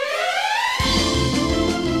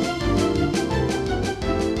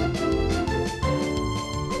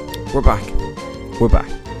We're back. We're back.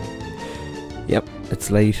 Yep, it's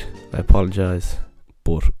late. I apologise,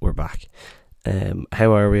 but we're back.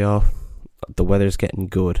 How are we all? The weather's getting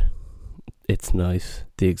good. It's nice.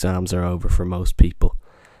 The exams are over for most people.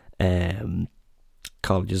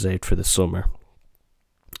 College is out for the summer.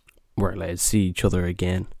 We're allowed to see each other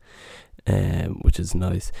again, which is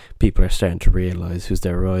nice. People are starting to realise who's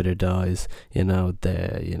their ride or dies. They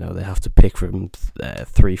have to pick from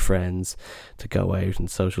 3 friends to go out and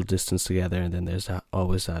social distance together, and then there's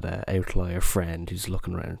always that outlier friend who's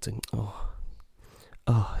looking around and thinking, oh,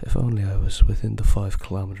 if only I was within the 5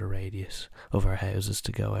 kilometre radius of our houses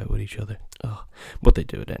to go out with each other. But they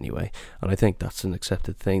do it anyway, and I think that's an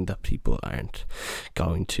accepted thing, that people aren't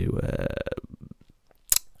going to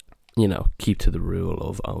keep to the rule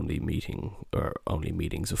of only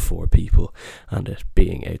meetings of 4 people and it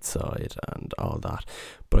being outside and all that.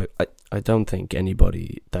 But I don't think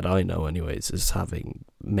anybody that I know anyways is having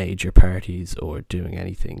major parties or doing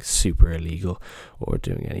anything super illegal or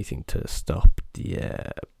doing anything to stop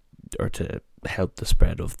or to help the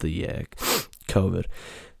spread of the COVID.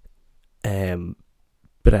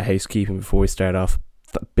 Bit of housekeeping before we start off.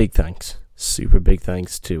 Big thanks. Super big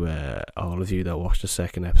thanks to all of you that watched the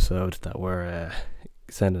second episode, that were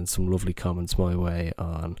sending some lovely comments my way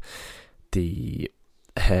on the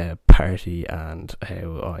party, and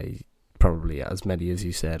how I probably, as many as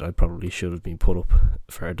you said, I probably should have been put up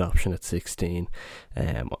for adoption at 16.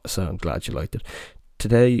 So I'm glad you liked it.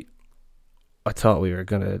 Today, I thought we were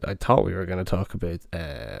gonna talk about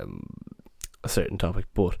a certain topic,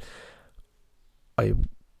 but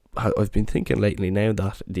I've been thinking lately, now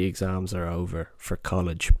that the exams are over for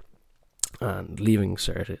college and leaving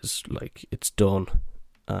cert is it's done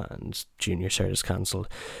and junior cert is cancelled,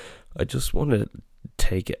 I just want to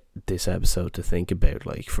take this episode to think about,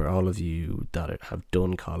 for all of you that have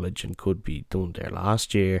done college and could be done their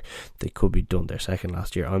last year, they could be done their second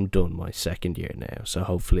last year. I'm done my second year now, so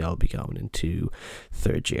hopefully I'll be going into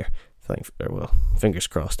third year. Fingers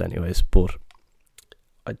crossed anyways. But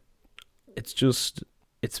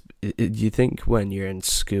you think when you're in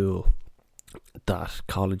school that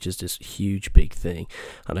college is this huge big thing,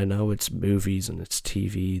 and I know it's movies and it's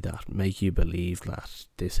TV that make you believe that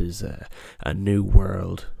this is a new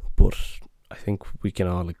world, but I think we can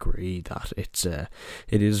all agree that it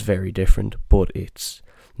is very different, but it's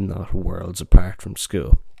not worlds apart from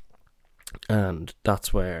school. And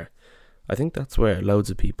that's where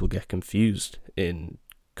loads of people get confused in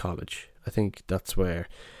college. I think that's where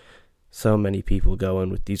so many people go in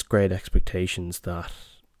with these great expectations that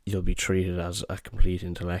you'll be treated as a complete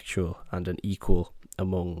intellectual and an equal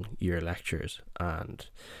among your lecturers, and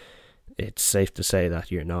it's safe to say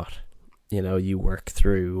that you're not. You work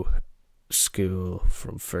through school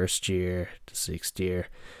from first year to 6th year.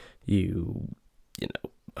 You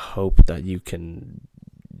hope that you can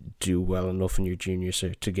do well enough in your junior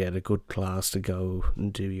cert to get a good class to go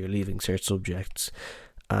and do your leaving cert subjects,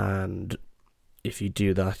 and if you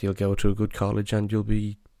do that, you'll go to a good college and you'll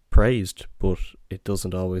be praised. But it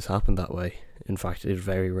doesn't always happen that way. In fact, it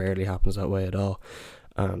very rarely happens that way at all.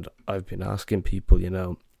 And I've been asking people,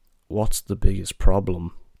 what's the biggest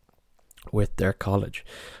problem with their college?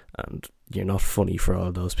 And you're not funny for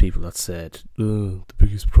all those people that said, the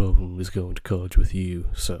biggest problem is going to college with you.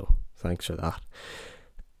 So thanks for that.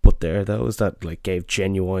 But there are those that gave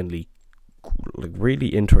genuinely really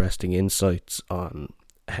interesting insights on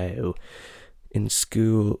how in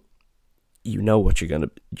school, you know what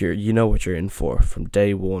you're in for from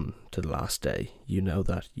day one to the last day. You know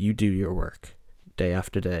that you do your work day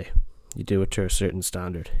after day. You do it to a certain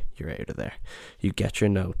standard, you're out of there. You get your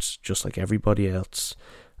notes just like everybody else,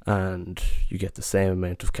 and you get the same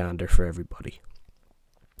amount of candor for everybody.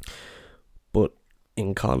 But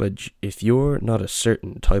in college, if you're not a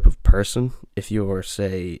certain type of person, if you're,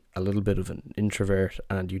 say, a little bit of an introvert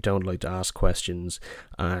and you don't like to ask questions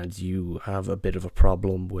and you have a bit of a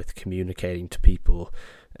problem with communicating to people,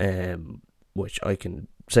 which I can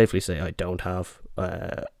safely say I don't have.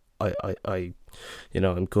 I'm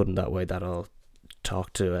good in that way, that I'll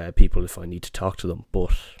talk to people if I need to talk to them.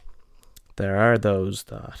 But there are those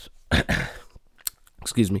that,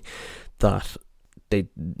 that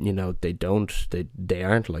they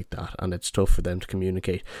aren't like that, and it's tough for them to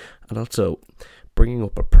communicate. And also bringing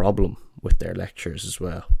up a problem with their lectures as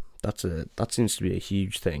well. That seems to be a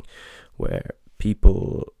huge thing, where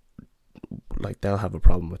people they'll have a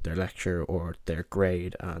problem with their lecture or their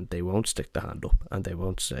grade, and they won't stick the hand up and they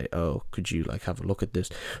won't say, oh, could you have a look at this,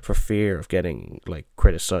 for fear of getting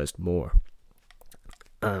criticized more.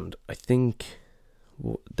 And I think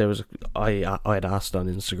I had asked on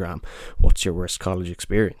Instagram, what's your worst college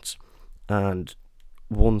experience? And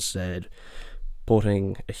once said,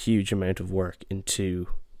 putting a huge amount of work into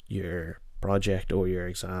your project or your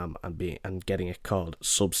exam and getting it called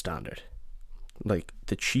substandard. Like,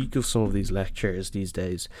 the cheek of some of these lectures these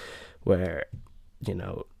days, where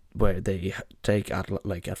where they take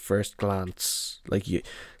at first glance,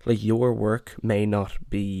 your work may not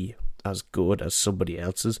be as good as somebody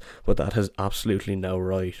else's, but that has absolutely no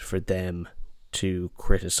right for them to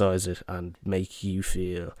criticize it and make you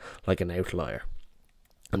feel like an outlier.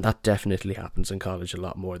 And that definitely happens in college a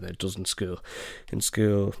lot more than it does in school. In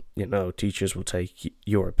school, teachers will take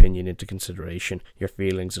your opinion into consideration, your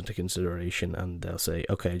feelings into consideration, and they'll say,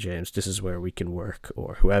 okay, James, this is where we can work,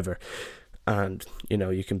 or whoever. And,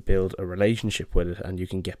 you can build a relationship with it and you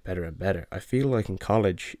can get better and better. I feel like in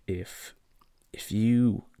college, if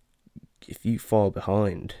you fall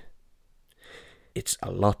behind, it's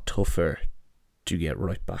a lot tougher to get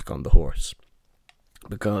right back on the horse,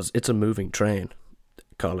 because it's a moving train,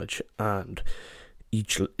 college, and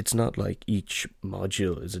it's not like each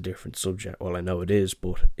module is a different subject. Well, I know it is,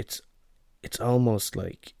 but it's almost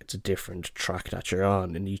like it's a different track that you're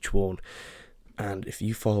on in each one. And if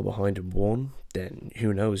you fall behind in one, then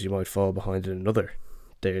who knows, you might fall behind in another.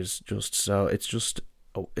 It's just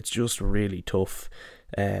really tough,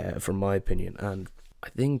 from my opinion. And I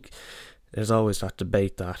think there's always that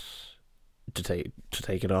debate that, to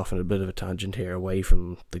take it off on a bit of a tangent here, away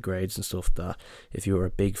from the grades and stuff, that if you're a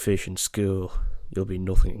big fish in school, you'll be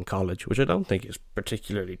nothing in college, which I don't think is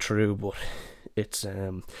particularly true, but it's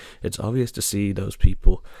obvious to see those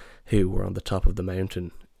people who were on the top of the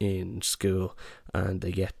mountain in school and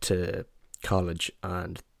they get to college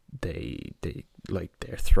and they're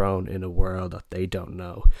thrown in a world that they don't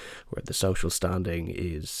know, where the social standing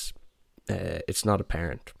is it's not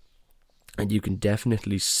apparent. And you can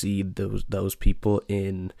definitely see those people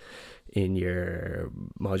in your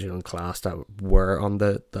module and class that were on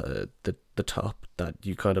the top, that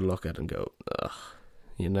you kind of look at and go, ugh,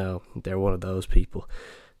 they're one of those people.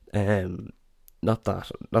 Not that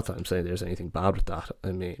I'm saying there's anything bad with that.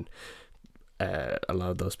 I mean, a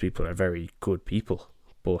lot of those people are very good people,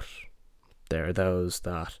 but there are those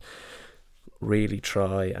that really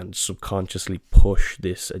try and subconsciously push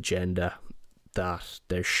this agenda that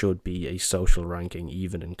there should be a social ranking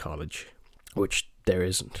even in college, which there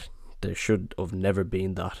isn't. There should have never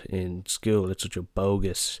been that in school. It's such a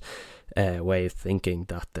bogus way of thinking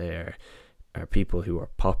that there are people who are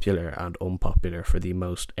popular and unpopular for the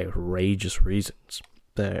most outrageous reasons.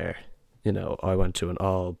 I went to an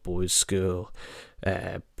all-boys school,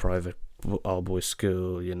 private all-boys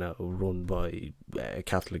school, run by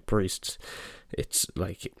Catholic priests. It's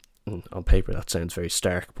like, on paper that sounds very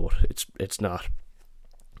stark, but it's not.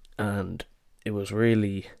 And it was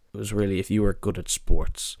really, if you were good at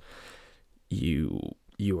sports, you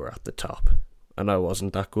were at the top. And I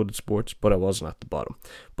wasn't that good at sports, but I wasn't at the bottom.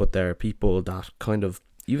 But there are people that kind of,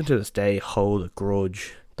 even to this day, hold a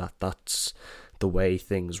grudge that that's the way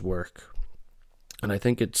things work. And I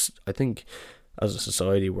think as a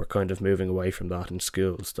society, we're kind of moving away from that in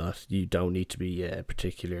schools, that you don't need to be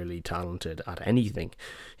particularly talented at anything.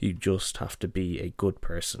 You just have to be a good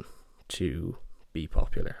person to be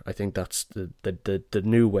popular. I think that's the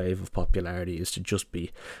new wave of popularity, is to just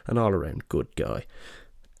be an all-around good guy.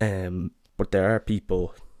 But there are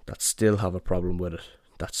people that still have a problem with it,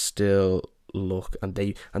 that still look, and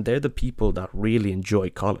they're the people that really enjoy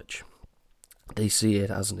college. They see it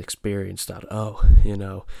as an experience that,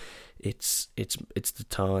 it's the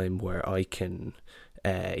time where I can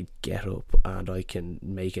get up and I can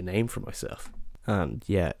make a name for myself. And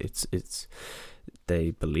yeah, it's they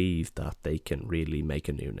believe that they can really make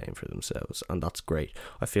a new name for themselves, and that's great.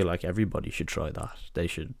 I feel like everybody should try that. They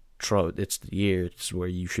should try. It's the year where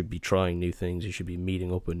you should be trying new things. You should be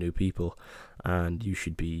meeting up with new people, and you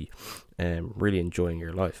should be really enjoying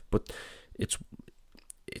your life. But it's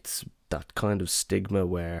that kind of stigma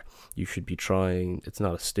where you should be trying. It's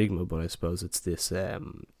not a stigma, but I suppose it's this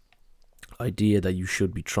idea that you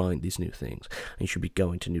should be trying these new things, and you should be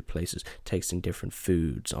going to new places, tasting different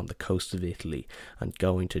foods on the coast of Italy, and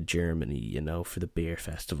going to Germany, for the beer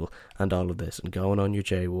festival and all of this, and going on your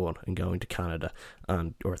J1 and going to Canada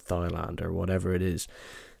or Thailand or whatever it is.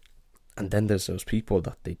 And then there's those people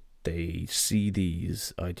that they see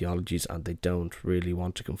these ideologies and they don't really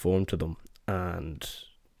want to conform to them, and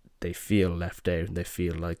they feel left out, and they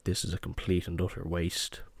feel like this is a complete and utter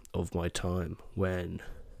waste of my time, when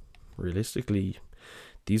realistically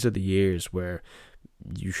these are the years where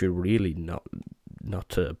you should really, not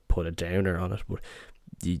to put a downer on it, but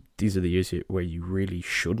these are the years where you really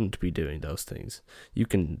shouldn't be doing those things. You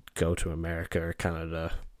can go to America or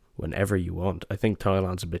Canada whenever you want. I think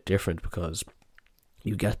Thailand's a bit different because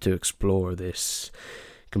You get to explore this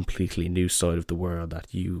completely new side of the world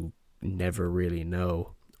that you never really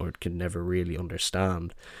know or can never really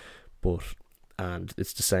understand. And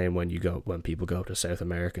it's the same when people go to South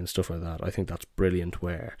America and stuff like that. I think that's brilliant,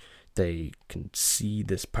 where they can see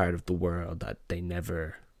this part of the world that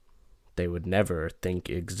they would never think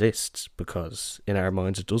exists, because in our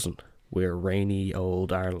minds it doesn't. We're rainy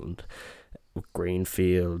old Ireland with green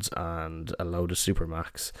fields and a load of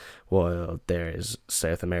supermax, while there's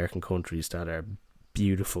South American countries that are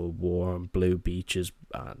beautiful, warm, blue beaches,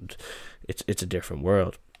 and it's a different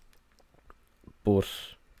world. But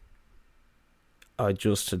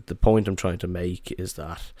the point I'm trying to make is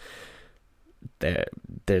that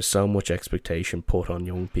there's so much expectation put on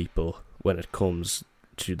young people when it comes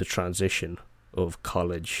to the transition of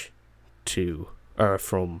college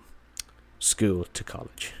from school to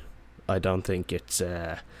college. I don't think it's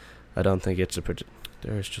a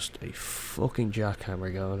there's just a fucking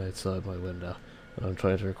jackhammer going outside my window, and I'm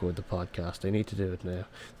trying to record the podcast. I need to do it now.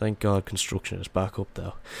 Thank God construction is back up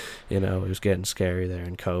though. It was getting scary there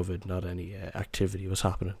in COVID. Not any activity was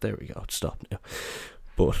happening. There we go. It's stopped now.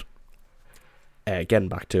 But getting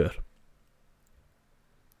back to it,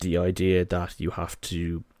 the idea that you have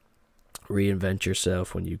to reinvent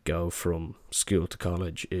yourself when you go from school to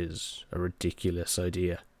college is a ridiculous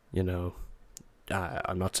idea.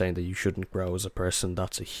 I'm not saying that you shouldn't grow as a person.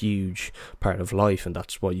 That's a huge part of life, and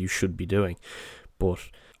that's what you should be doing. But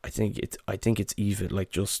I think it's even, like,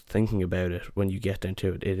 just thinking about it, when you get down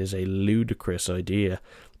to it, it is a ludicrous idea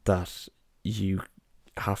that you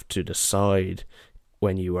have to decide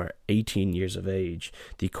when you are 18 years of age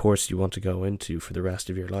the course you want to go into for the rest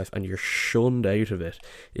of your life, and you're shunned out of it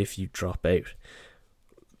if you drop out.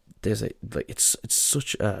 It's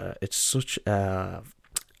such a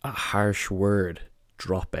harsh word,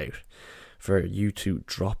 drop out. For you to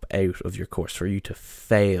drop out of your course, for you to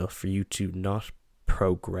fail, for you to not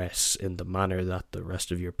progress in the manner that the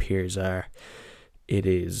rest of your peers are, it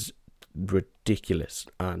is ridiculous.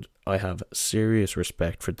 And I have serious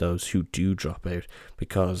respect for those who do drop out,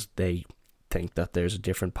 because they think that there's a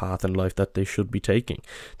different path in life that they should be taking,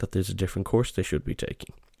 that there's a different course they should be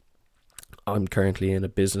taking. I'm currently in a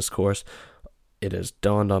business course. It has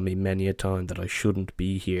dawned on me many a time that I shouldn't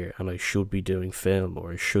be here, and I should be doing film,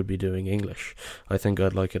 or I should be doing English. I think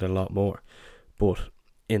I'd like it a lot more. But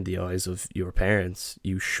in the eyes of your parents,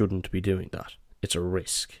 you shouldn't be doing that. It's a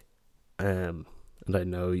risk. And I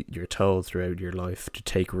know you're told throughout your life to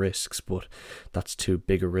take risks, but that's too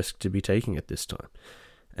big a risk to be taking at this time.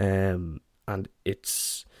 And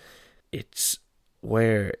it's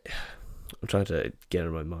where I'm trying to get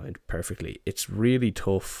in my mind perfectly. It's really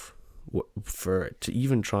tough to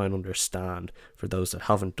even try and understand for those that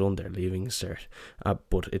haven't done their leaving cert,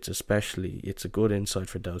 but it's a good insight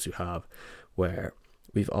for those who have, where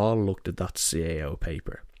we've all looked at that CAO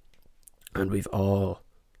paper, and we've all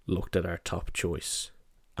looked at our top choice,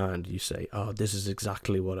 and you say, oh, this is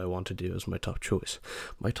exactly what I want to do as my top choice.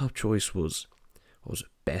 My top choice was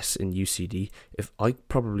BESS in UCD. If I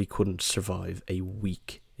probably couldn't survive a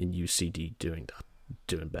week in UCD doing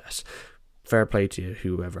BESS. Fair play to you,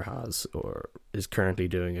 whoever has or is currently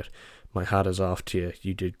doing it. My hat is off to you.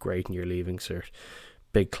 You did great in your leaving cert.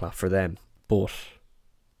 Big clap for them. But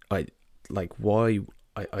I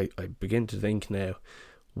begin to think now,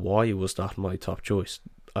 why was that my top choice?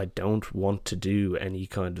 I don't want to do any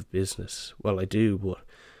kind of business. Well, I do, but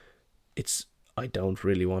I don't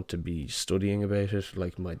really want to be studying about it.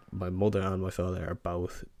 Like, my mother and my father are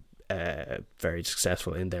both very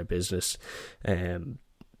successful in their business.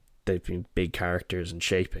 They've been big characters in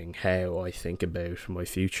shaping how I think about my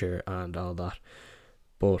future and all that.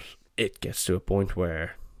 But it gets to a point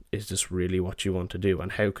where, is this really what you want to do?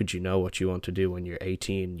 And how could you know what you want to do when you're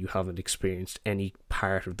 18? You haven't experienced any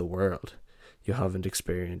part of the world. You haven't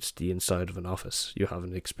experienced the inside of an office. You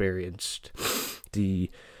haven't experienced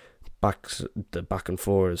the back and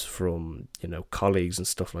forths from, colleagues and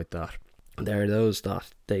stuff like that. There are those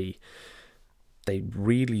that they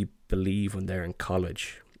really believe when they're in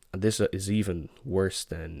college. And this is even worse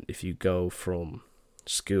than if you go from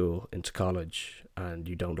school into college and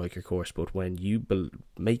you don't like your course. But when you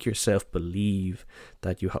make yourself believe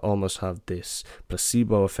that you almost have this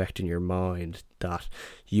placebo effect in your mind that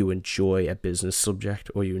you enjoy a business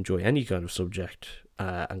subject, or you enjoy any kind of subject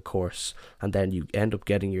and course, and then you end up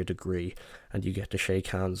getting your degree and you get to shake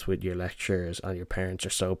hands with your lecturers and your parents are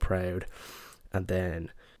so proud, and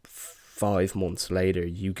then 5 months later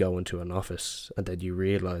you go into an office and then you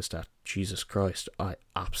realise that, Jesus Christ, I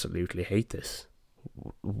absolutely hate this.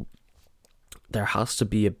 There has to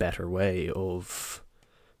be a better way of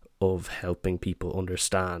helping people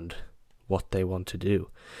understand what they want to do.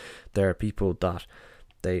 There are people that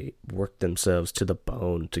they work themselves to the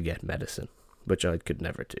bone to get medicine, which I could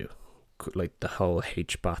never do. Like the whole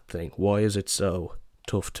HBAT thing. Why is it so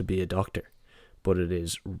tough to be a doctor, but it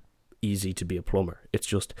is easy to be a plumber? It's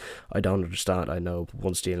just, I don't understand. I know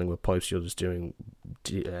one's dealing with pipes, the other's dealing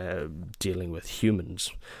with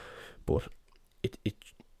humans, but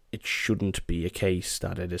it shouldn't be a case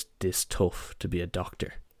that it is this tough to be a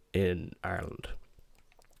doctor in Ireland.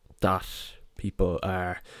 That people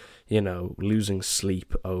are, losing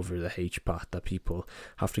sleep over the HBAT, that people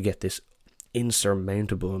have to get this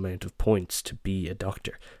insurmountable amount of points to be a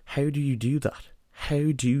doctor. How do you do that?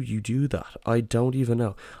 How do you do that? I don't even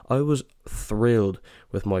know. I was thrilled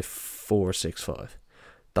with my 4.65.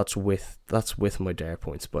 That's with my dare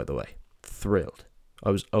points, by the way. Thrilled.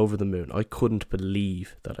 I was over the moon. I couldn't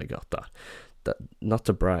believe that I got that. That, not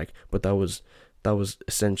to brag, but that was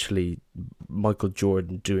essentially Michael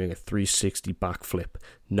Jordan doing a 360 backflip,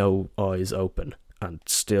 no eyes open, and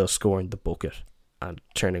still scoring the bucket and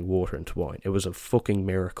turning water into wine. It was a fucking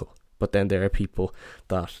miracle. But then there are people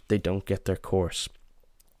that they don't get their course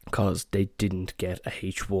because they didn't get a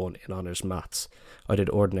H1 in honours maths. I did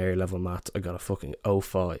ordinary level maths, I got a fucking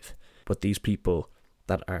 0.5. But these people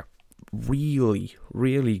that are really,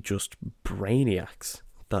 really just brainiacs,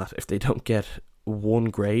 that if they don't get one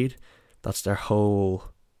grade, that's their whole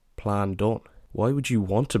plan done. Why would you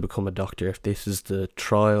want to become a doctor if this is the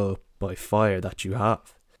trial by fire that you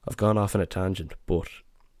have? I've gone off on a tangent, but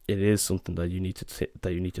it is something that you need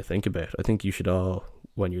to think about. I think you should all,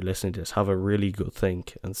 when you're listening to this, have a really good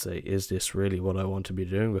think and say, is this really what I want to be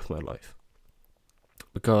doing with my life?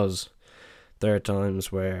 Because there are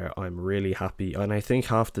times where I'm really happy, and I think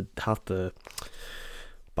half the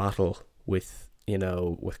battle with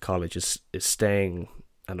college is staying.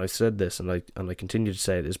 And I said this, and I continue to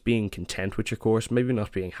say it, is being content with your course. Maybe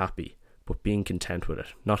not being happy, but being content with it,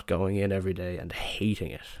 not going in every day and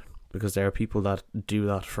hating it, because there are people that do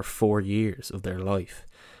that for 4 years of their life,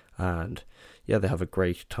 and yeah, they have a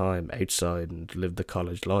great time outside and live the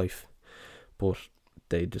college life, but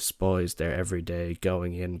they despise their everyday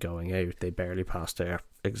going in, going out. They barely pass their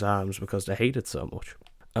exams because they hate it so much.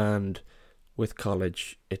 And with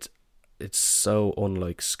college, it's so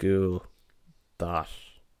unlike school that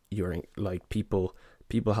you're in, like, people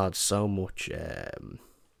had so much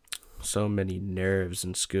so many nerves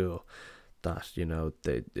in school that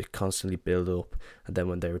they constantly build up, and then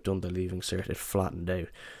when they were done the leaving cert, it flattened out.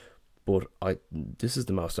 But this is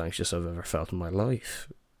the most anxious I've ever felt in my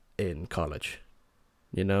life in college.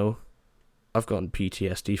 I've gotten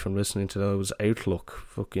PTSD from listening to those Outlook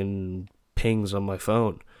fucking pings on my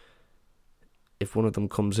phone. If one of them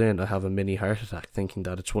comes in, I have a mini heart attack thinking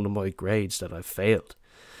that it's one of my grades that I've failed,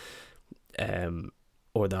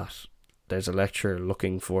 or that there's a lecturer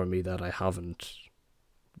looking for me that I haven't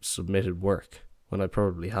submitted work when I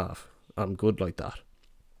probably have. I'm good like that.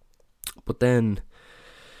 But then,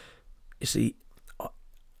 you see,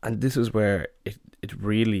 and this is where it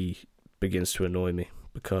really begins to annoy me,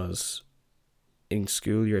 because in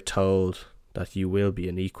school you're told that you will be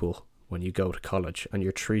an equal when you go to college, and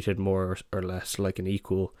you're treated more or less like an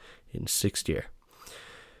equal in sixth year.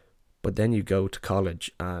 But then you go to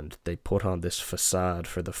college and they put on this facade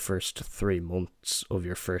for the first 3 months of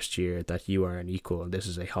your first year that you are an equal and this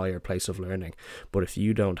is a higher place of learning. But if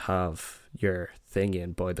you don't have your thing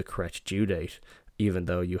in by the correct due date, even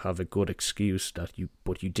though you have a good excuse that you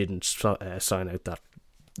didn't sign out that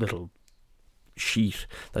little sheet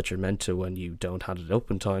that you're meant to when you don't hand it up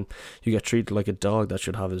in time, you get treated like a dog that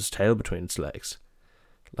should have his tail between its legs.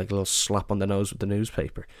 Like a little slap on the nose with the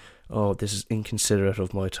newspaper. Oh, this is inconsiderate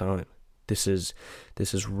of my time. This is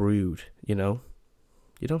rude, You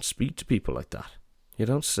don't speak to people like that. You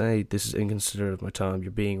don't say, this is inconsiderate of my time,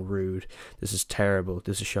 you're being rude, this is terrible,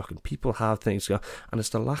 this is shocking. People have things going, and it's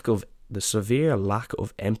the severe lack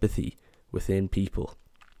of empathy within people.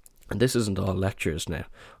 And this isn't all lecturers now.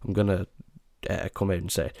 I'm going to come out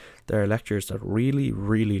and say it. There are lecturers that really,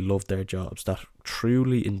 really love their jobs, that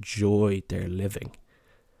truly enjoy their living,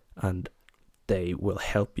 and they will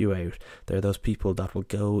help you out. They're those people that will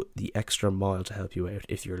go the extra mile to help you out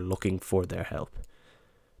if you're looking for their help.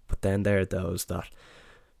 But then there are those that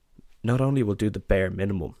not only will do the bare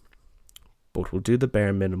minimum, but will do the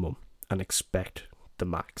bare minimum and expect the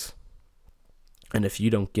max. And if you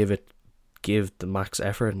don't give the max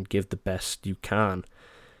effort and give the best you can,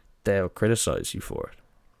 they'll criticize you for it.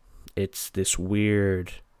 It's this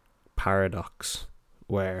weird paradox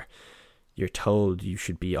where you're told you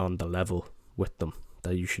should be on the level with them,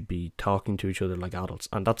 that you should be talking to each other like adults.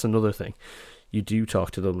 And that's another thing. You do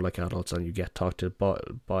talk to them like adults, and you get talked to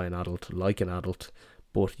by an adult like an adult,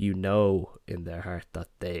 but you know in their heart that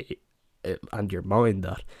and your mind,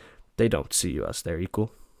 that they don't see you as their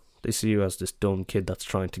equal. They see you as this dumb kid that's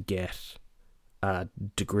trying to get a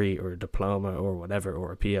degree or a diploma or whatever,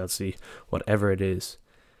 or a PLC, whatever it is.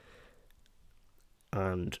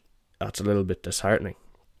 And that's a little bit disheartening.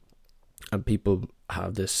 And people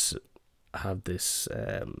have this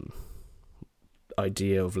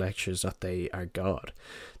idea of lectures that they are God,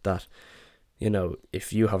 that, you know,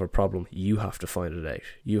 if you have a problem, you have to find it out,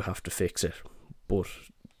 you have to fix it. But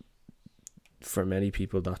for many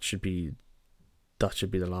people, that should be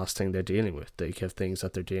the last thing they're dealing with. They have things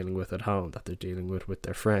that they're dealing with at home, that they're dealing with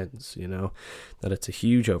their friends, you know, that it's a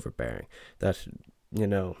huge overbearing, that, you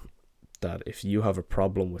know, that if you have a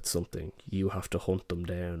problem with something, you have to hunt them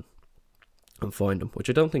down and find them, which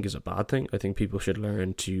I don't think is a bad thing. I think people should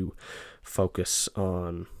learn to focus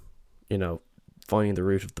on, you know, finding the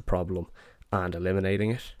root of the problem and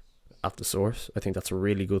eliminating it at the source. I think that's a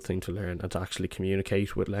really good thing to learn, and to actually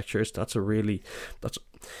communicate with lecturers. That's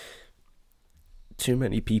too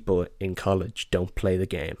many people in college don't play the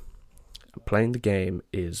game. Playing the game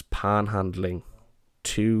is panhandling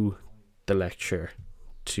to the lecturer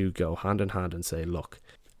to go hand in hand and say, look,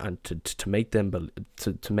 and to make them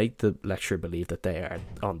to make the lecturer believe that they are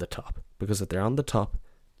on the top, because if they're on the top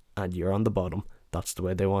and you're on the bottom, that's the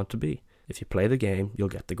way they want to be. If you play the game, you'll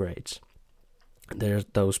get the grades. And there's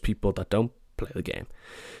those people that don't play the game.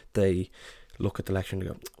 They look at the lecturer and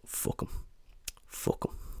go, fuck him,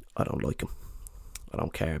 I don't like him, I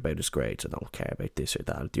don't care about his grades, I don't care about this or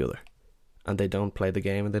that or the other. And they don't play the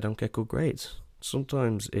game and they don't get good grades.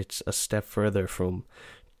 Sometimes it's a step further from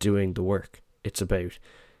doing the work. It's about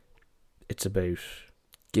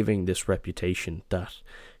giving this reputation that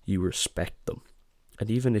you respect them. And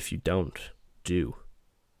even if you don't,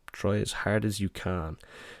 try as hard as you can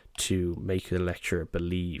to make the lecturer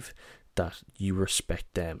believe that you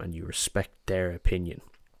respect them and you respect their opinion.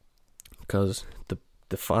 Because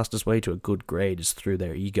the fastest way to a good grade is through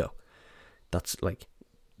their ego. That's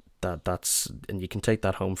and you can take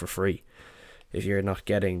that home for free. If you're not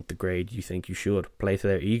getting the grade you think you should, play to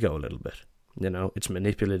their ego a little bit. You know, it's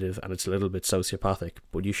manipulative and it's a little bit sociopathic,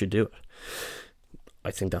 but you should do it.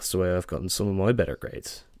 I think that's the way I've gotten some of my better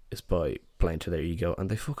grades, is by playing to their ego, and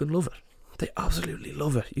they fucking love it. They absolutely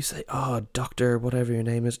love it. You say, oh, doctor, whatever your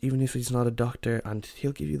name is, even if he's not a doctor, and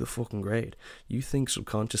he'll give you the fucking grade. You think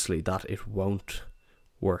subconsciously that it won't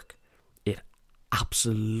work. It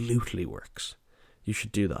absolutely works. You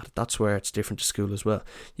should do that. That's where it's different to school as well.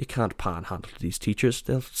 You can't panhandle these teachers.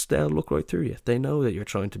 They'll look right through you. They know that you're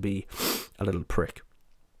trying to be a little prick,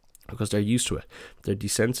 because they're used to it. They're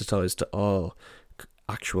desensitized to all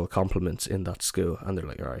actual compliments in that school, and they're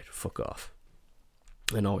like, alright, fuck off.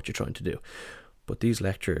 I know what you're trying to do. But these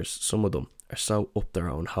lecturers, some of them, are so up their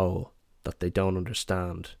own hole that they don't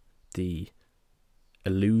understand the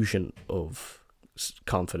illusion of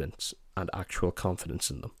confidence and actual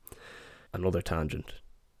confidence in them. Another tangent,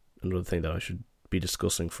 another thing that I should be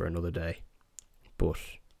discussing for another day. But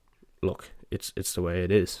look, it's the way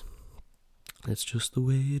it is. It's just the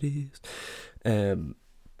way it is. There's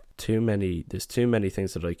too many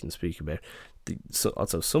things that I can speak about.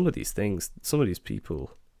 Also, some of these things, some of these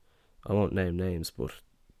people, I won't name names, but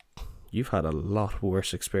you've had a lot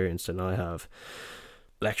worse experience than I have.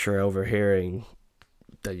 Lecturer overhearing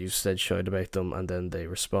that you've said shit about them, and then they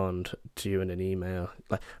respond to you in an email,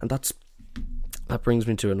 and that brings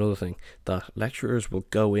me to another thing, that lecturers will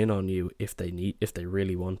go in on you if they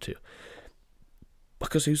really want to,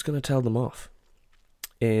 because who's going to tell them off?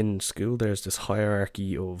 In school, there's this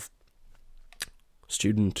hierarchy of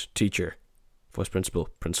student, teacher, vice principal,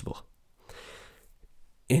 principal.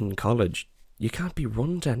 In college, you can't be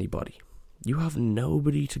run to anybody. You have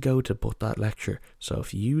nobody to go to but that lecturer. So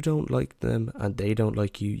if you don't like them and they don't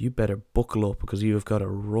like you, you better buckle up, because you have got a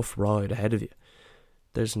rough ride ahead of you.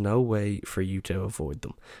 There's no way for you to avoid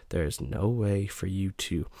them. There's no way for you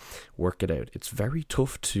to work it out. It's very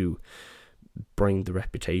tough to bring the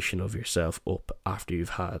reputation of yourself up after you've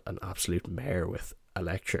had an absolute mare with a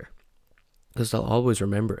lecturer, because they'll always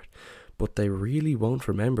remember it, but they really won't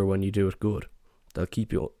remember when you do it good. They'll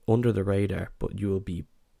keep you under the radar, but you will be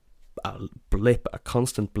a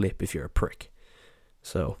constant blip if you're a prick.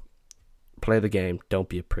 So play the game, don't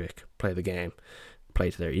be a prick. Play the game,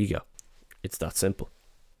 play to their ego. It's that simple.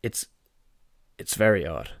 It's very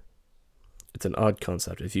odd. It's an odd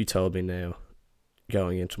concept. If you told me now,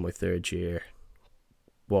 going into my third year,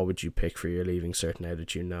 what would you pick for your leaving cert now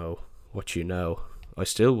that you know what you know, I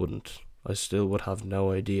still wouldn't. I still would have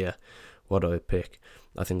no idea what I'd pick.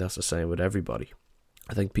 I think that's the same with everybody.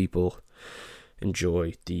 I think people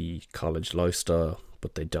enjoy the college lifestyle,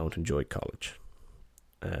 but they don't enjoy college.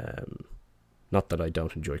 Not that I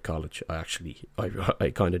don't enjoy college. I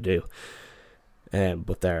kind of do.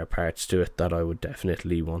 But there are parts to it that I would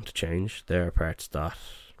definitely want to change. There are parts that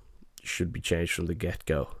should be changed from the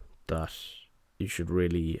get-go. That you should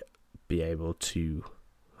really be able to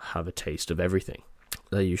have a taste of everything.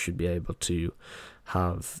 That you should be able to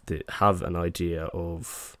have an idea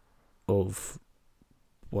of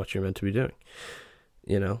what you're meant to be doing.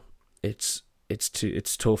 It's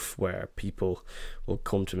tough where people will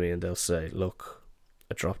come to me and they'll say, look,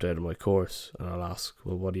 I dropped out of my course, and I'll ask,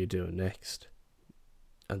 well, what are you doing next?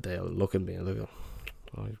 And they'll look at me and they'll go,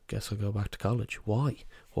 I guess I'll go back to college. Why?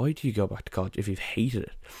 Why do you go back to college if you've hated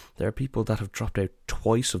it? There are people that have dropped out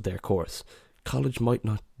twice of their course. College might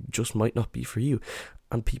not be for you.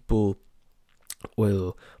 And people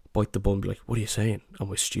will bite the bum and be like, what are you saying?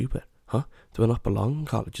 Am I stupid? Huh? Do I not belong in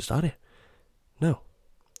college? Is that it? No.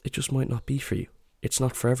 It just might not be for you. It's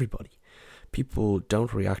not for everybody. People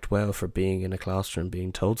don't react well for being in a classroom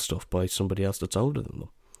being told stuff by somebody else that's older than them.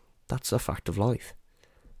 That's a fact of life.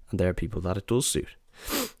 And there are people that it does suit.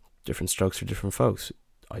 Different strokes for different folks.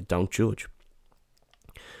 I don't judge.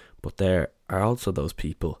 But there are also those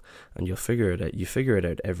people, and you'll figure it out. You figure it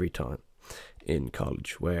out every time in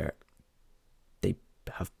college, where they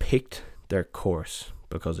have picked their course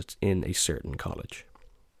because it's in a certain college.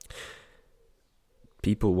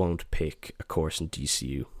 People won't pick a course in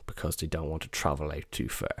DCU because they don't want to travel out too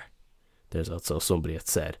far. There's also somebody that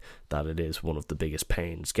said that it is one of the biggest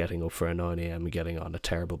pains getting up for a 9 a.m. and getting on a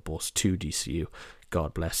terrible bus to DCU.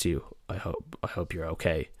 God bless you. I hope you're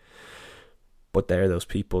okay. But there are those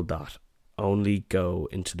people that only go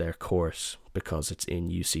into their course because it's in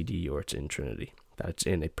UCD or it's in Trinity. That it's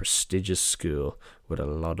in a prestigious school with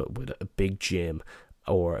a big gym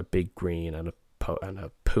or a big green and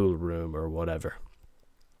a pool room or whatever.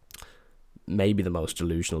 Maybe the most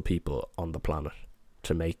delusional people on the planet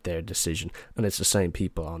to make their decision. And it's the same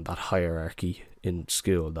people on that hierarchy in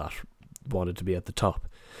school that wanted to be at the top.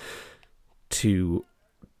 To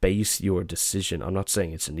base your decision, I'm not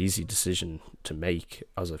saying it's an easy decision to make,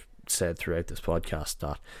 as I've said throughout this podcast,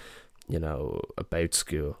 that, about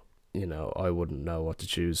school, I wouldn't know what to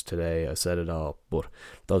choose today. I said it all. But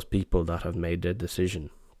those people that have made their decision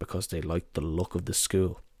because they like the look of the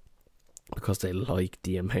school, because they like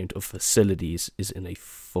the amount of facilities is in a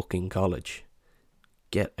fucking college,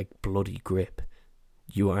 get a bloody grip.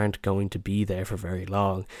 You aren't going to be there for very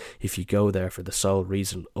long if you go there for the sole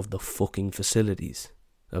reason of the fucking facilities.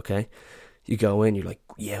 Okay? You go in, you're like,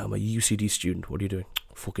 yeah, I'm a UCD student. What are you doing?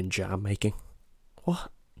 Fucking jam making.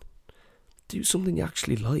 What? Do something you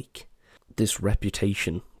actually like. This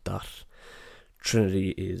reputation that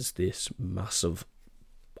Trinity is this massive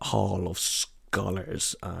hall of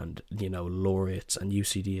scholars and, laureates, and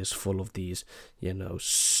UCD is full of these,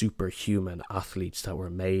 superhuman athletes that were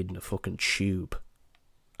made in a fucking tube,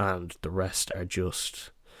 and the rest are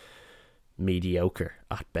just mediocre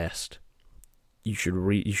at best. You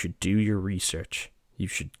should do your research. You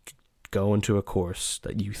should go into a course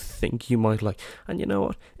that you think you might like. And you know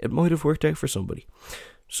what? It might have worked out for somebody.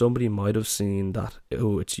 Somebody might have seen that,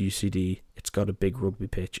 oh, it's UCD, it's got a big rugby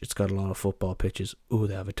pitch, it's got a lot of football pitches, oh,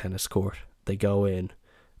 they have a tennis court. They go in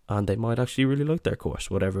and they might actually really like their course,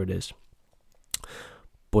 whatever it is.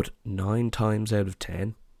 But 9 times out of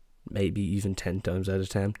 10, maybe even 10 times out of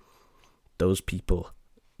 10, those people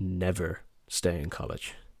never stay in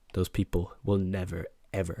college. Those people will never,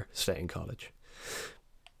 ever stay in college.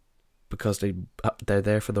 Because they're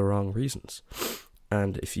there for the wrong reasons.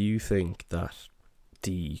 And if you think that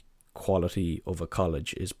the quality of a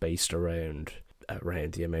college is based around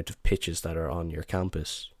the amount of pitches that are on your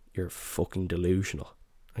campus, you're fucking delusional.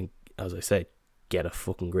 And as I say, get a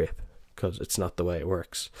fucking grip, because it's not the way it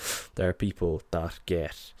works. There are people that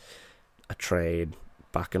get a train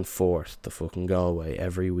back and forth to fucking Galway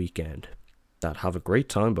every weekend that have a great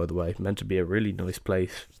time, by the way, meant to be a really nice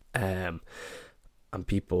place. And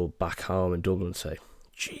people back home in Dublin say,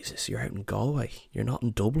 Jesus, you're out in Galway. You're not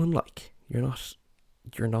in Dublin, like. You're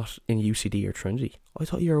not in UCD or Trinity. I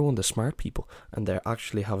thought you were one of the smart people. And they're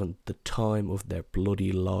actually having the time of their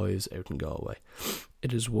bloody lives out in Galway.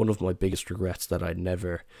 It is one of my biggest regrets that I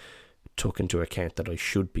never took into account that I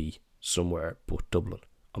should be somewhere but Dublin.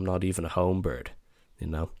 I'm not even a home bird,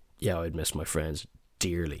 Yeah, I'd miss my friends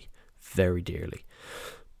dearly, very dearly.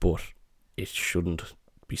 But it shouldn't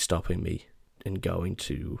be stopping me in going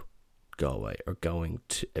to Galway or going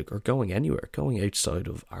anywhere, going outside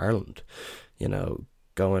of Ireland,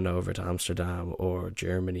 going over to Amsterdam or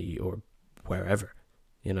Germany or wherever,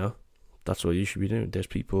 that's what you should be doing. There's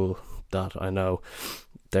people that I know,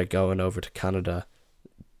 they're going over to Canada.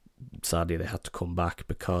 Sadly, they had to come back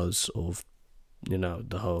because of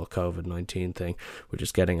the whole COVID-19 thing, which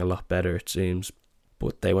is getting a lot better, it seems.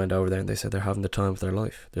 But they went over there and they said they're having the time of their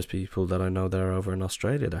life. There's people that I know that are over in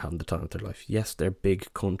Australia, they're having the time of their life. Yes, they're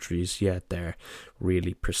big countries, yet they're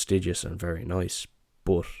really prestigious and very nice.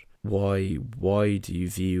 But why do you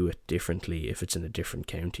view it differently if it's in a different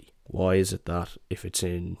county? Why is it that if it's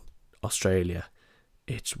in Australia,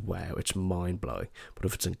 it's wow, it's mind-blowing, but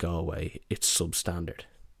if it's in Galway, it's substandard?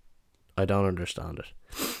 I don't understand it.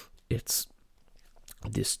 It's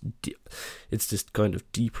this kind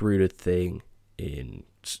of deep-rooted thing in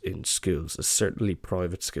schools, certainly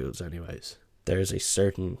private schools anyways. There's a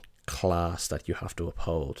certain class that you have to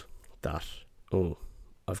uphold, that, oh,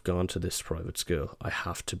 I've gone to this private school, I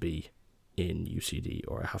have to be in UCD,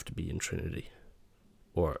 or I have to be in Trinity,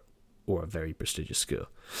 or a very prestigious school.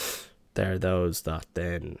 There are those that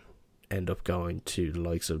then end up going to the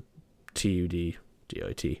likes of TUD,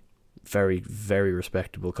 DIT, very, very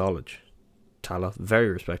respectable college. Tala, very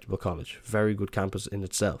respectable college, very good campus in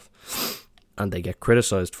itself. And they get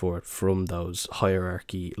criticised for it from those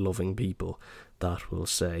hierarchy-loving people that will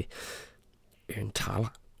say, you're in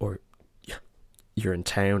Tala, or you're in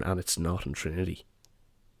town and it's not in Trinity.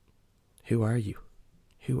 Who are you?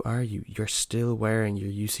 Who are you? You're still wearing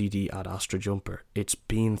your UCD Ad Astra jumper. It's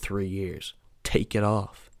been 3 years. Take it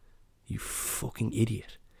off. You fucking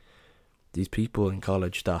idiot. These people in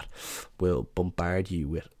college that will bombard you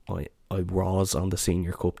with, I was on the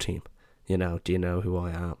senior cup team. Do you know who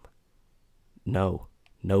I am? No,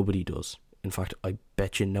 nobody does. In fact, I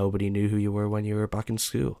bet you nobody knew who you were when you were back in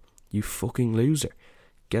school. You fucking loser.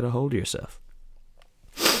 Get a hold of yourself.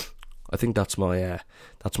 I think that's my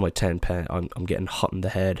 10 pen. I'm getting hot in the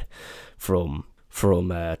head from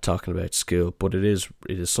talking about school, but it is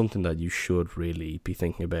something that you should really be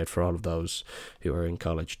thinking about for all of those who are in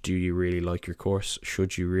college. Do you really like your course?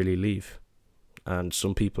 Should you really leave? And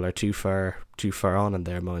some people are too far on in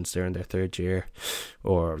their minds. They're in their third year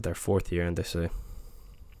or their fourth year, and they say,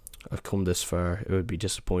 I've come this far, it would be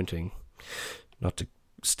disappointing not to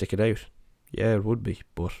stick it out. Yeah, it would be,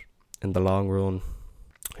 but in the long run,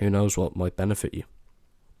 who knows what might benefit you.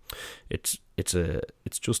 It's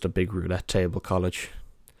just a big roulette table college,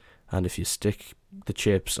 and if you stick the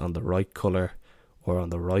chips on the right colour or on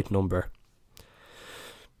the right number,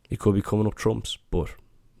 you could be coming up trumps. But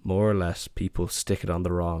more or less, people stick it on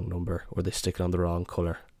the wrong number or they stick it on the wrong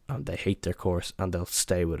colour, and they hate their course and they'll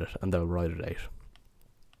stay with it and they'll ride it out.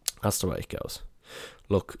 That's the way it goes.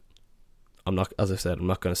 Look, as I said, I'm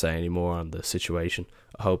not going to say any more on the situation.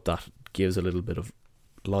 I hope that gives a little bit of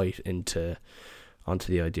light onto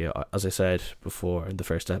the idea. As I said before in the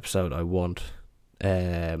first episode, I want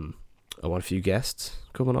a few guests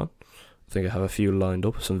coming on. I think I have a few lined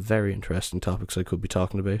up, some very interesting topics I could be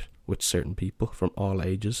talking about with certain people from all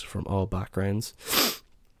ages, from all backgrounds.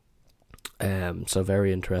 So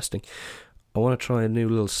very interesting. I want to try a new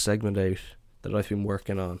little segment out that I've been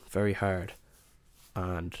working on very hard,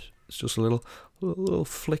 and it's just a little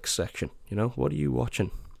flick section. What are you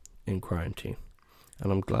watching in quarantine?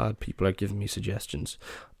 And I'm glad people are giving me suggestions.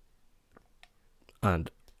 And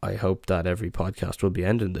I hope that every podcast will be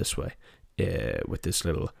ending this way, with this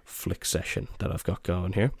little flick session that I've got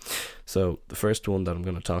going here. So the first one that I'm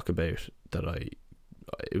going to talk about,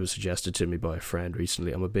 it was suggested to me by a friend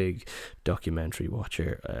recently. I'm a big documentary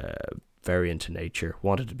watcher, very into nature,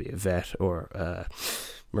 wanted to be a vet or a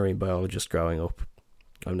marine biologist growing up.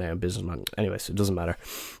 I'm now a businessman. Anyways, it doesn't matter.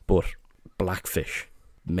 But Blackfish,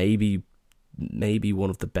 maybe one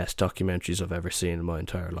of the best documentaries I've ever seen in my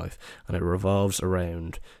entire life, and it revolves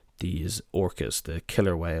around these orcas, the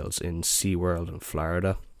killer whales in SeaWorld in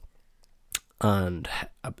Florida, and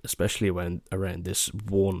especially around this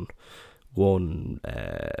one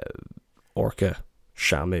orca,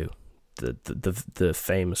 Shamu, the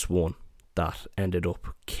famous one that ended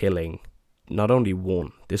up killing not only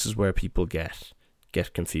one. This is where people get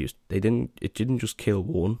confused. It didn't just kill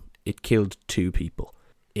one, it killed two people.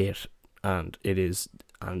 It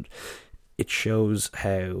shows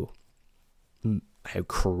how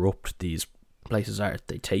corrupt these places are.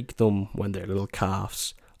 They take them when they're little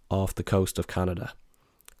calves off the coast of Canada.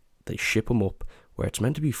 They ship them up where it's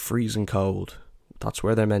meant to be freezing cold. That's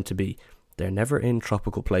where they're meant to be. They're never in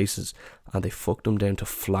tropical places, and they fuck them down to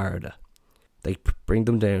Florida. They bring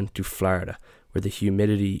them down to Florida, where the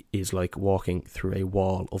humidity is like walking through a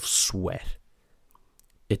wall of sweat.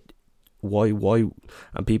 Why?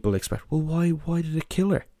 And people expect, well, why did it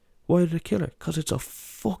kill her? Why did it kill her? Because it's a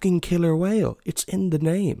fucking killer whale. It's in the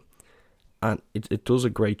name. And it does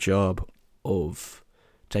a great job of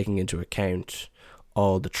taking into account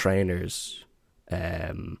all the trainers'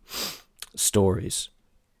 stories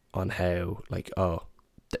on how,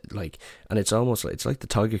 Like, and it's almost like, it's like the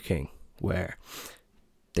Tiger King, where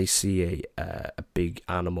they see a big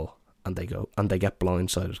animal and they get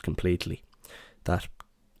blindsided completely.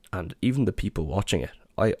 And even the people watching it,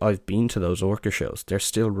 I've been to those orca shows. They're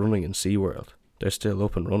still running in SeaWorld. They're still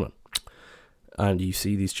up and running. And you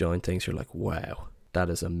see these giant things, you're like, wow, that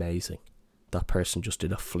is amazing. That person just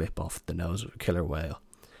did a flip off the nose of a killer whale.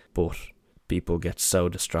 But people get so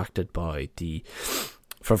distracted by the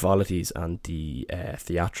frivolities and the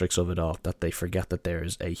theatrics of it all that they forget that there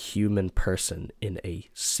is a human person in a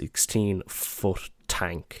 16-foot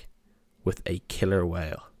tank with a killer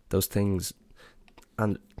whale. Those things,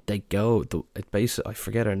 and they go, I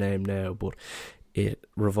forget her name now, but it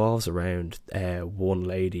revolves around one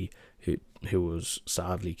lady who was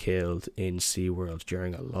sadly killed in SeaWorld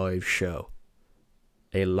during a live show.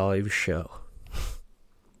 A live show.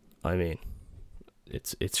 I mean,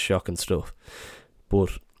 it's shocking stuff.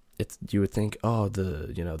 But you would think, oh,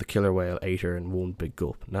 the killer whale ate her in one big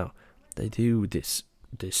gulp. No, they do this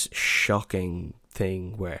shocking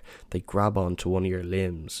thing where they grab onto one of your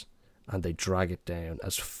limbs and they drag it down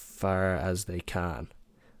as far as they can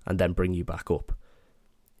and then bring you back up.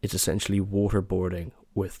 It's essentially waterboarding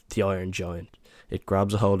with the Iron Giant. It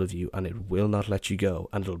grabs a hold of you and it will not let you go,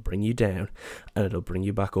 and it'll bring you down and it'll bring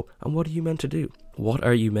you back up. And what are you meant to do? What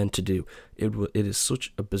are you meant to do? It is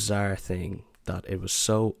such a bizarre thing that it was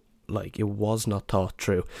so, like, it was not thought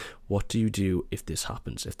through. What do you do if this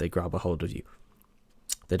happens, if they grab a hold of you?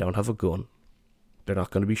 They don't have a gun. They're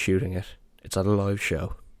not going to be shooting it. It's at a live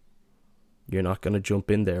show. You're not going to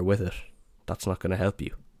jump in there with it. That's not going to help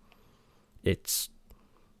you.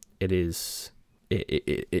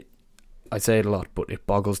 I say it a lot, but it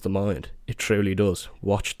boggles the mind. It truly does.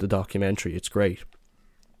 Watch the documentary. It's great.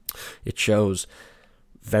 It shows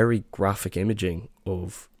very graphic imaging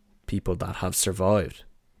of people that have survived,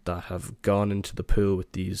 that have gone into the pool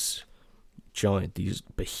with these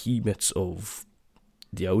behemoths of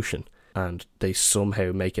the ocean, and they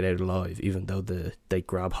somehow make it out alive, even though they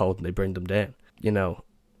grab hold and they bring them down.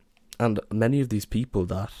 And many of these people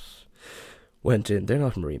that went in, they're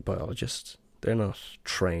not marine biologists. They're not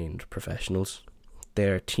trained professionals.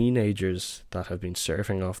 They're teenagers that have been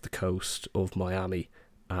surfing off the coast of Miami,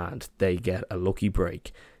 and they get a lucky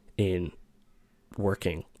break in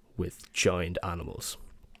working with giant animals.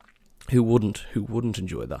 Who wouldn't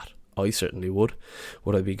enjoy that? I certainly would.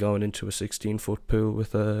 Would I be going into a 16-foot pool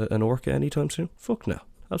with an orca anytime soon? Fuck no.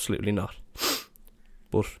 Absolutely not.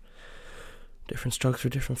 But different strokes for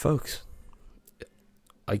different folks.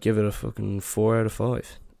 I give it a fucking 4 out of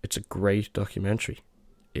 5. It's a great documentary.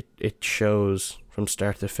 It shows from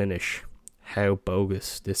start to finish how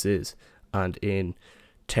bogus this is. And in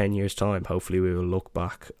 10 years' time, hopefully we will look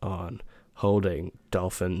back on holding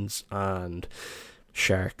dolphins and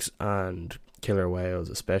sharks and killer whales,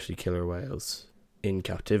 especially killer whales, in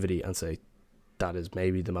captivity and say that is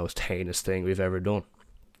maybe the most heinous thing we've ever done.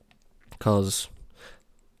 Because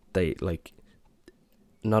they, like,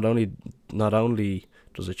 not only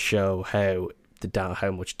does it show how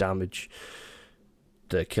much damage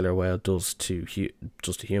the killer whale does to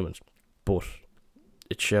humans, but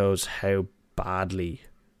it shows how badly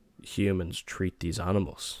humans treat these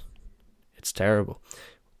animals. It's terrible.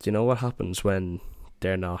 Do you know what happens when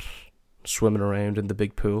they're not swimming around in the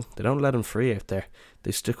big pool? They don't let them free out there.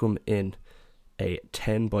 They stick them in a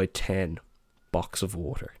 10 by 10 box of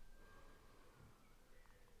water.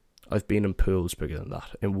 I've been in pools bigger than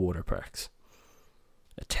that, in water parks.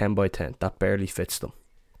 A 10 by 10, that barely fits them.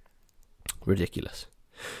 Ridiculous.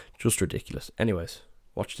 Just ridiculous. Anyways,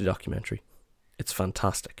 watch the documentary. It's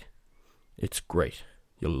fantastic. It's great.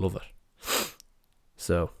 You'll love it.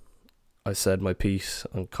 So, I said my piece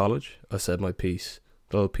on college. I said my piece.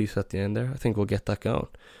 The little piece at the end there. I think we'll get that going.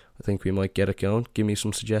 I think we might get it going. Give me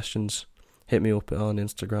some suggestions. Hit me up on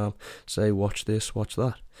Instagram. Say, watch this, watch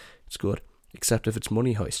that. It's good. Except if it's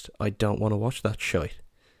Money Heist. I don't want to watch that shite.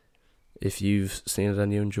 If you've seen it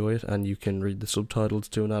and you enjoy it and you can read the subtitles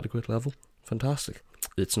to an adequate level, fantastic.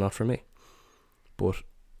 It's not for me. But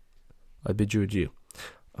I bid you adieu.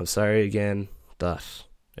 I'm sorry again that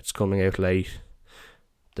it's coming out late.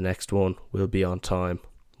 The next one will be on time.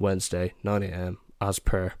 Wednesday, 9 a.m. as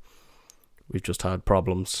per. We've just had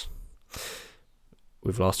problems.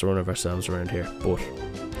 We've lost a run of ourselves around here. But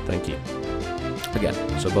thank you again.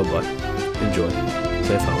 So bye-bye. Enjoy.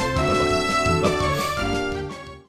 Safe home.